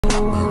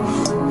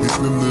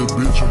Hitting that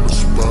bitch on the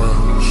spot.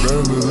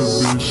 Bad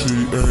little bitch, she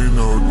ain't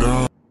no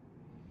doubt.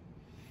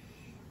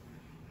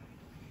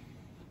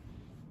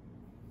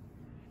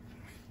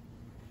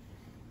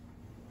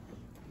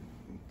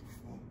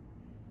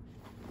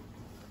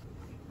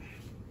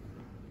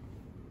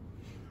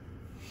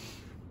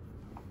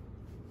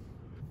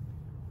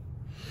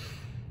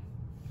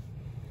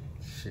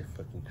 Shit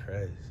fucking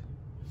crazy.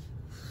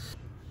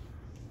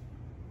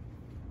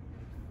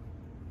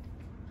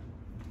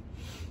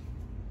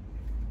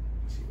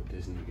 Let's see what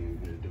this nigga in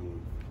here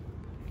doing.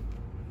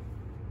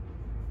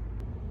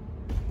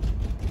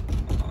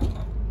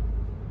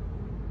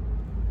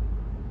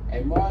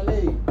 Hey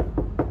Marley.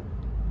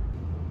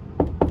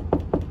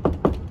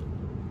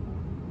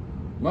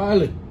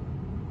 Marley.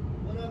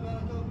 What up,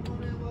 ALICO? Come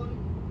on in,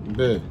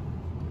 buddy. Bet.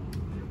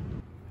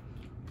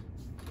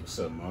 What's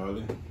up,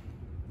 Marley?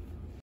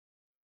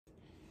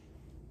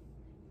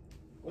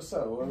 What's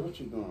up, boy? What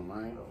you doing,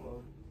 man?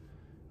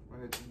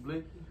 Man, it's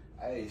blicky.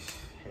 Hey,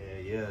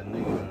 hell yeah,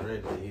 nigga been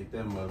ready to hit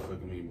that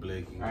motherfucker me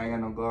blicky. I ain't got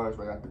no guards,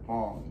 but I got the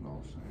palm, you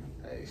know what I'm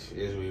saying? Hey, shit,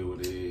 it's really what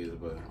it is,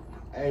 but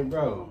hey,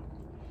 bro,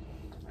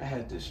 I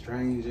had this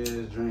strange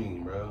ass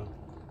dream, bro.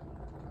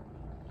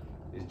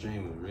 This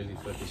dream was really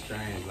fucking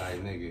strange,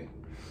 like nigga.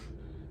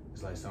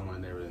 It's like something I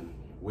never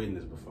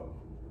witnessed before.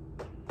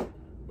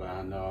 But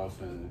I know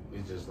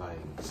it's just like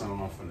something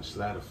I'm finna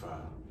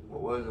slattify.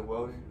 What was it,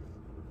 Wody?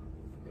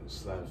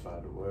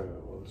 Slattify the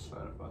word, boy.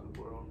 Slattified the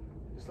world.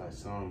 It's like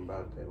something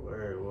about that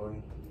word,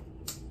 boy.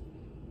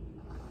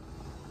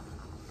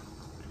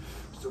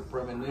 It's a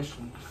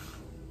premonition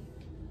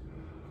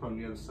from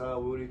the other side,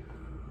 Woody.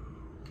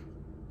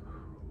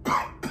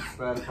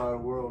 Slattify the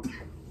world.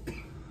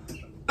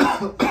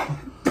 What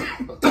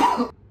the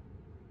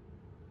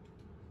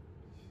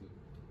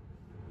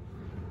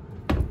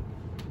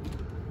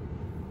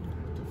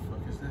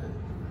fuck is that?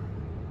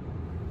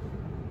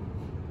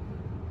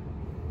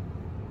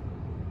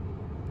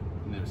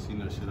 Never seen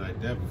no shit like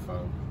that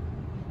before.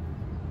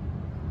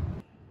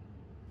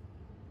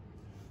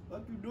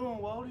 What you doing,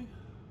 Wody?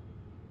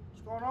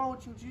 What's going on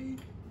with you, G?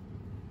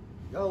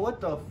 Yo,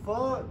 what the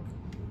fuck?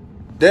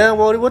 Damn,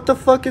 Wody, what the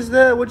fuck is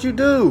that? What'd you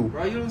do?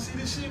 Bro, you don't see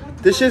this shit? What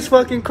the This fuck shit's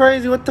fucking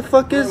crazy. What the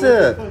fuck is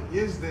that? What the fuck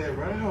is that,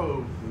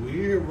 bro?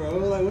 Weird, bro.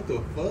 Like, what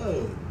the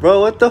fuck? Bro,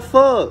 what the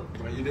fuck?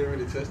 Bro, you didn't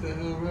really touch that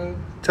hell, bro?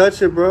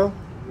 Touch it, bro.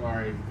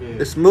 Alright, bitch.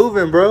 It's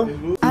moving, bro.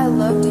 I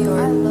love Dior.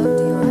 I love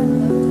Dior.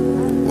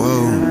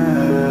 Whoa,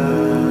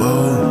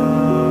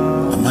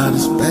 whoa, I'm out of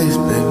space,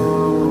 baby.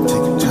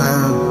 Take your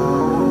time.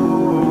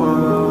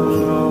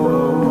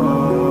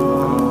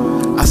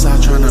 I saw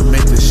tryna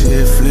make this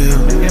shit flip.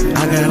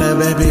 I got a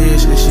bad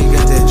bitch and she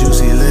got that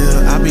juicy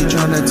lip. I be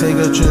tryna take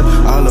a trip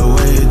all the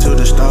way to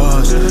the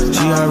stars.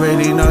 She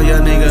already know your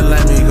nigga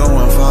let me go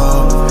and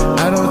fall.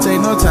 I don't take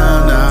no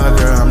time now,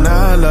 girl, I'm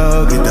not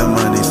low. Get the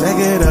money, stack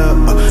it up.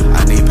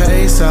 I need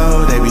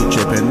peso, they be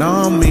tripping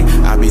on me.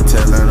 I be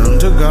telling them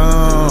to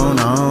go,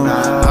 no.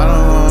 I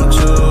don't want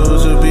you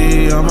to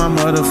be on my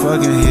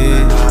motherfucking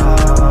head.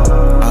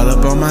 All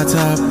up on my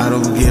top, I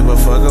don't give a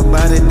fuck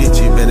about it.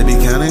 Bitch, you better be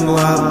counting go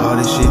out. All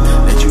this shit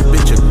that you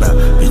bitch about,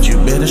 bitch, you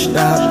better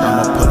stop.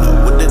 I'ma pull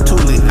up with the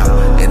toolie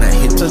out, and I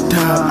hit the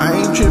top. I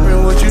ain't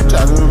tripping, what you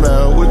talking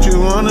about, what you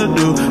wanna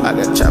do? I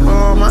got chopper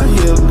on my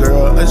hip,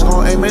 girl, it's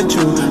gon' aim at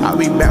you. I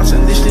be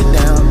bouncing this shit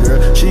down, girl,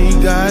 she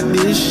got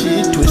this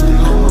shit twisted.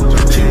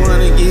 She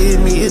wanna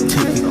give me a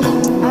ticket.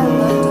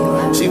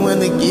 She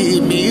wanna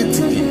give me a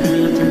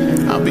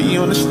ticket. I'll be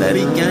on the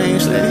slutty game,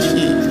 slutty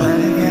shit.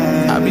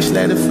 I be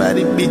slattified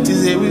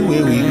bitches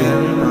everywhere we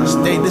go.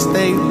 State to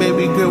state,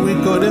 baby girl, we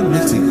go to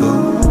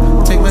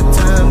Mexico. Take my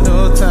time,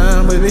 no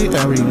time, baby,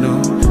 I already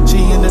know. She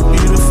in a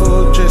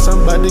beautiful dress,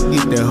 I'm about to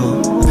get that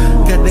hoe.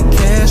 Got the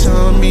cash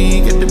on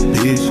me, got the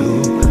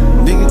peso.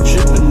 Nigga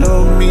trippin'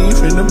 on me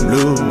from the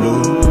blue.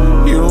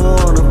 You don't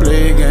wanna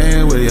play a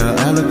game with your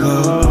ALICO.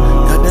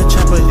 Got that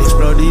chopper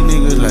explode these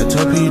niggas like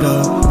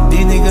torpedo.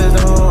 These niggas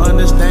don't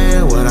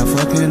understand what I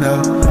fucking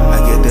know. I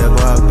get that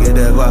guap,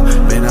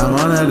 man, I'm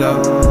on the go.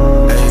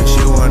 Hey,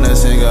 she wanna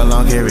sing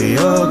along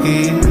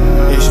karaoke.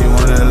 If she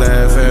wanna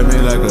laugh at me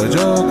like a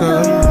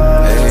joker.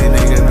 Hey,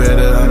 nigga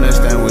better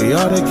understand we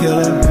all the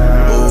killer.